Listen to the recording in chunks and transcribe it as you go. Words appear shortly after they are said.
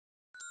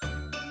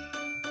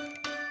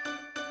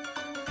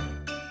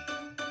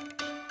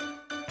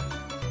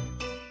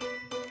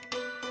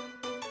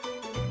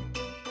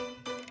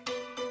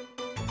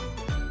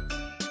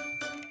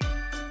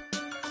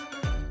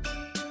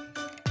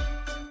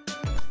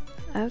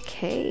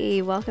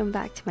Okay, welcome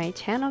back to my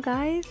channel,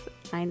 guys.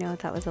 I know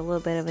that was a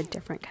little bit of a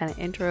different kind of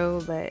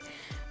intro, but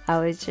I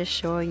was just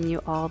showing you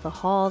all the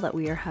haul that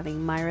we are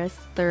having Maira's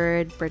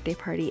 3rd birthday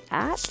party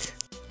at.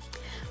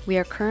 We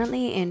are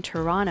currently in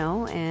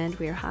Toronto and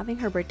we are having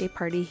her birthday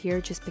party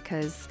here just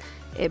because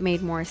it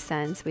made more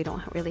sense. We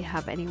don't really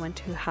have anyone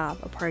to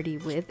have a party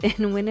with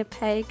in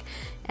Winnipeg,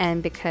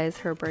 and because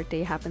her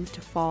birthday happens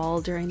to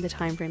fall during the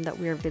time frame that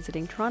we are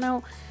visiting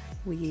Toronto,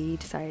 we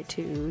decided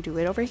to do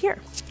it over here.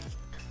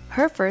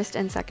 Her first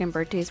and second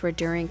birthdays were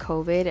during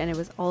COVID, and it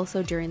was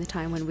also during the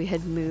time when we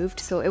had moved,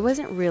 so it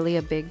wasn't really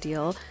a big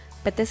deal,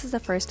 but this is the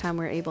first time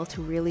we're able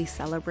to really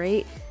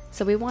celebrate.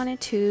 So we wanted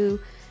to,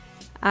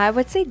 I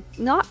would say,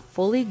 not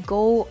fully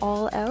go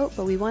all out,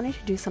 but we wanted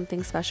to do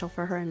something special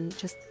for her and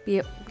just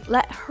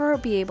let her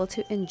be able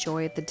to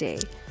enjoy the day.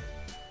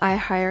 I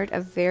hired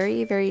a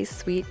very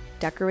sweet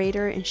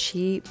decorator and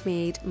she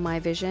made my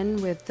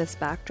vision with this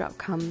backdrop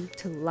come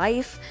to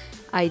life.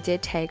 I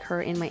did tag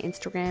her in my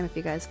Instagram. If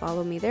you guys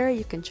follow me there,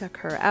 you can check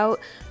her out.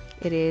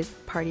 It is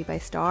Party by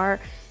Star,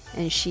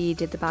 and she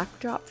did the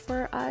backdrop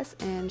for us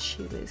and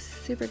she was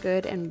super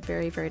good and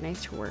very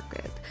nice to work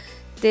with.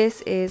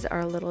 This is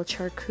our little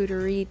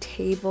charcuterie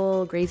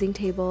table, grazing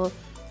table.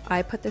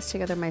 I put this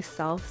together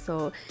myself,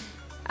 so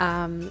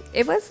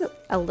it was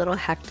a little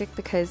hectic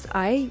because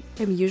I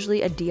am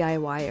usually a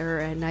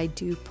DIYer and I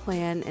do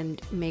plan and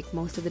make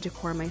most of the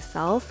decor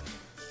myself.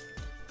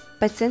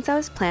 But since I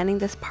was planning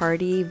this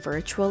party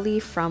virtually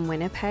from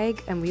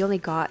Winnipeg and we only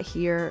got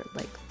here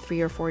like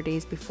 3 or 4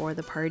 days before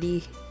the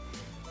party,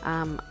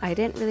 I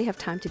didn't really have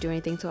time to do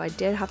anything, so I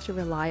did have to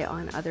rely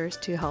on others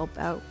to help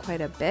out quite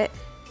a bit.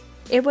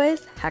 It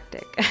was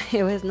hectic.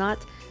 It was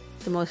not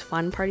the most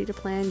fun party to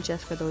plan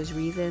just for those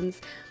reasons,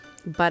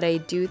 but I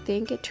do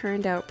think it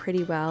turned out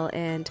pretty well,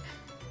 and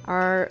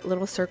our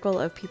little circle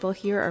of people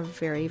here are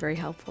very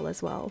helpful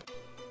as well.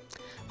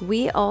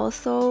 We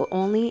also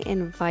only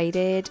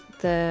invited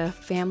the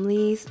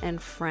families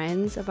and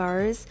friends of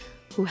ours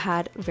who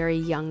had very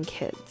young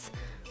kids.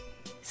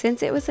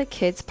 Since it was a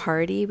kids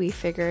party, we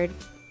figured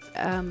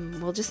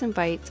we'll just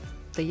invite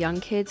the young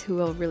kids who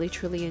will really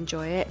truly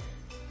enjoy it,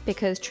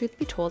 because truth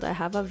be told, I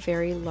have a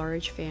very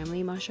large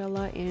family,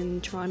 mashallah,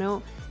 in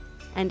Toronto,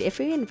 and if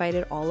we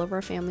invited all of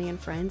our family and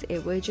friends,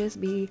 it would just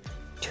be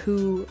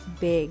too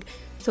big.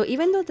 So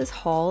even though this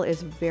hall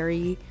is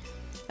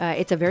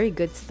it's a very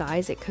good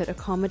size, it could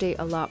accommodate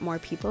a lot more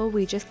people,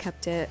 we just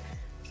kept it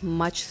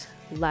much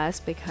less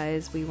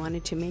because we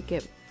wanted to make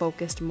it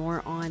focused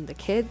more on the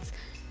kids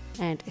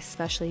and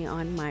especially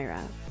on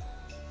Maira.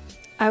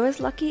 I was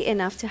lucky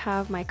enough to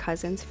have my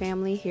cousin's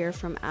family here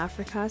from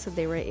Africa, so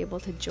they were able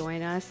to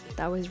join us.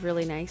 That was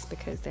really nice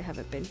because they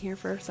haven't been here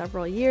for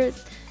several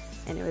years,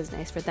 and it was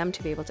nice for them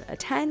to be able to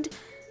attend.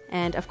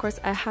 And of course,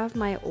 I have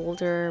my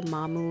older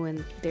mamu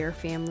and their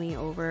family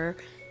over,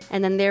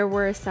 and then there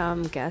were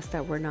some guests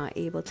that were not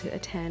able to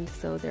attend,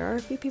 so there are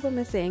a few people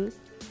missing.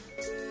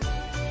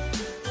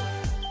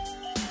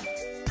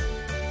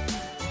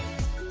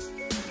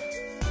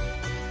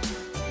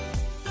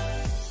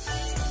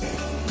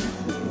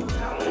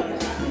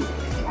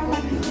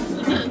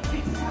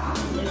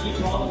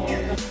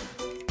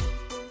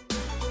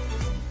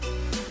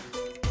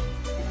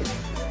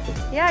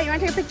 Yeah, you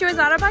want to take a picture with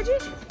Zara Baji?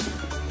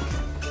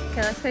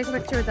 Okay, let's take a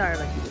picture with Zara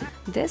Baji.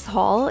 This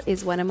hall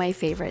is one of my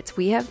favorites.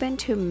 We have been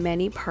to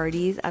many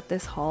parties at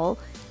this hall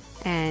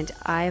and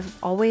I've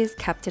always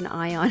kept an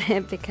eye on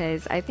it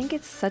because I think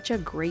it's such a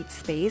great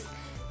space.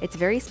 It's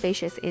very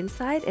spacious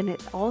inside, and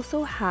it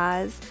also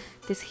has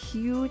this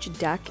huge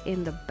deck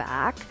in the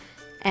back,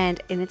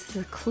 and it's a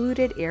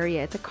secluded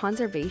area. It's a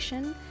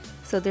conservation,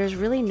 so there's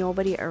really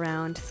nobody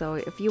around. So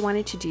if you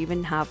wanted to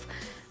even have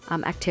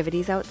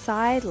activities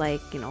outside,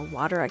 like, you know,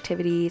 water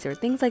activities or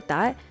things like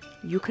that,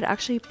 you could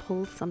actually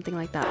pull something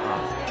like that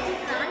off.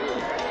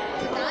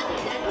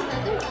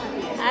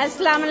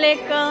 Assalamu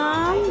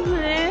alaikum.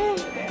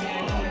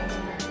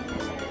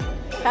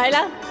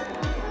 Kyla?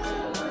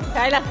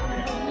 Kyla?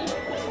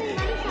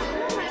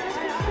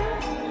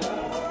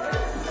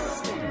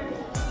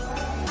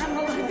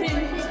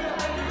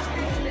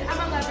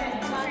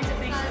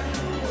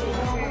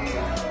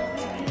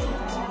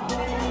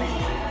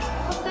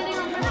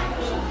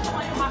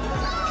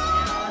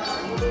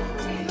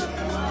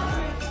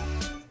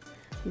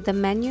 The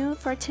menu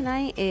for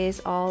tonight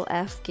is all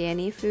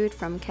Afghani food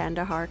from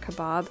Kandahar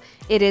Kebab.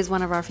 It is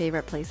one of our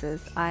favorite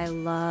places. I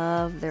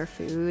love their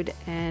food,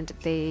 and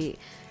the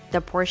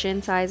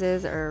portion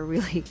sizes are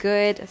really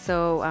good.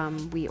 So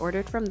we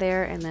ordered from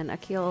there, and then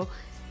Akil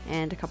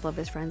and a couple of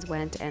his friends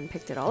went and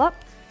picked it all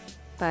up.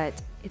 But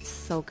it's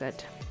so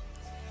good.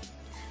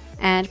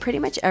 And pretty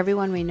much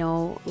everyone we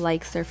know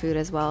likes their food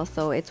as well.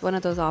 So it's one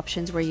of those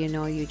options where you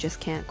know you just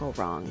can't go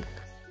wrong.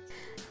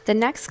 The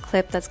next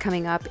clip that's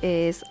coming up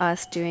is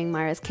us doing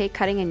Maira's cake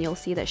cutting, and you'll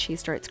see that she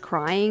starts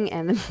crying,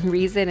 and the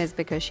reason is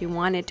because she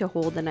wanted to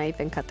hold the knife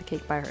and cut the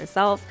cake by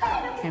herself,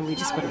 and we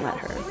just wouldn't let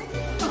her.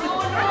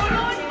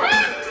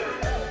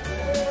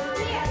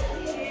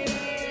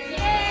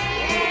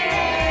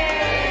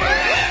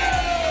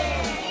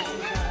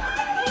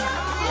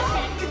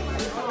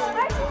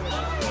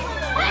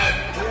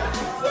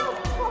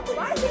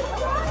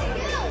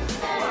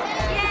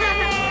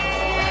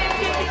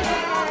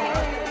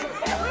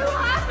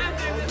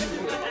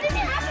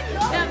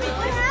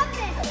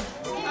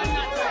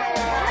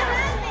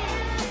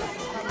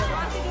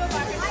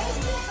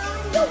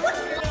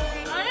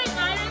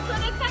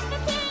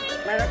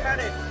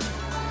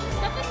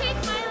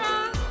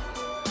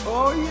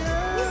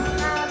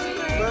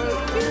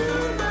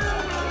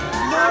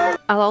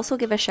 I'll also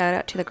give a shout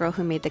out to the girl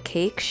who made the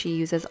cake. She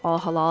uses all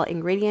halal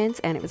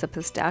ingredients and it was a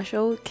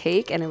pistachio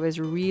cake and it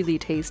was really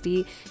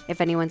tasty. If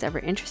anyone's ever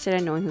interested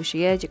in knowing who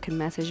she is, you can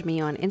message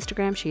me on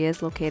Instagram. She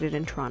is located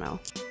in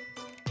Toronto.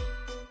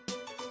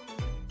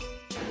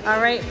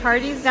 Alright,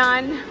 party's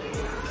done.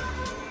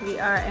 We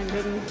are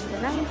ending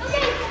the night.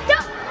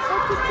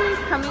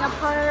 Oh, coming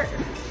apart.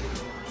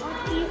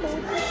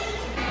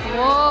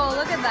 Whoa,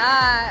 look at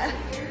that.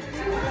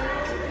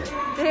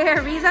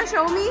 There, Riza,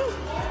 show me.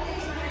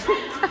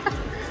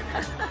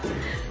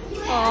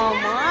 Oh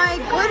my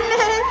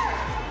goodness.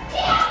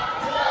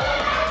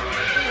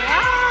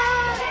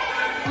 Wow.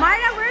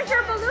 Maira, where's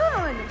your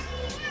balloon?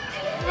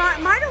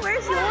 Maira,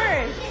 where's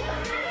yours?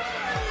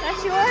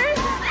 That's yours?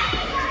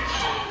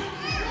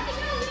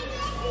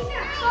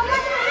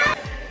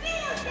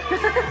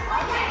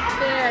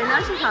 There,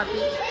 now she's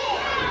happy.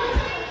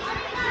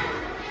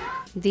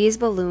 These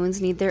balloons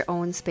need their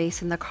own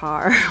space in the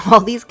car. All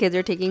these kids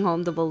are taking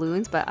home the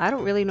balloons, but I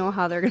don't really know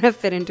how they're gonna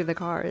fit into the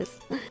cars.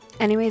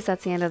 Anyways,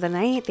 that's the end of the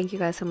night. Thank you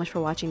guys so much for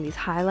watching these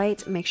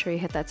highlights. Make sure you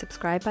hit that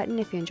subscribe button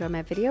if you enjoy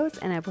my videos,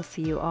 and I will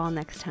see you all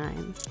next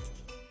time.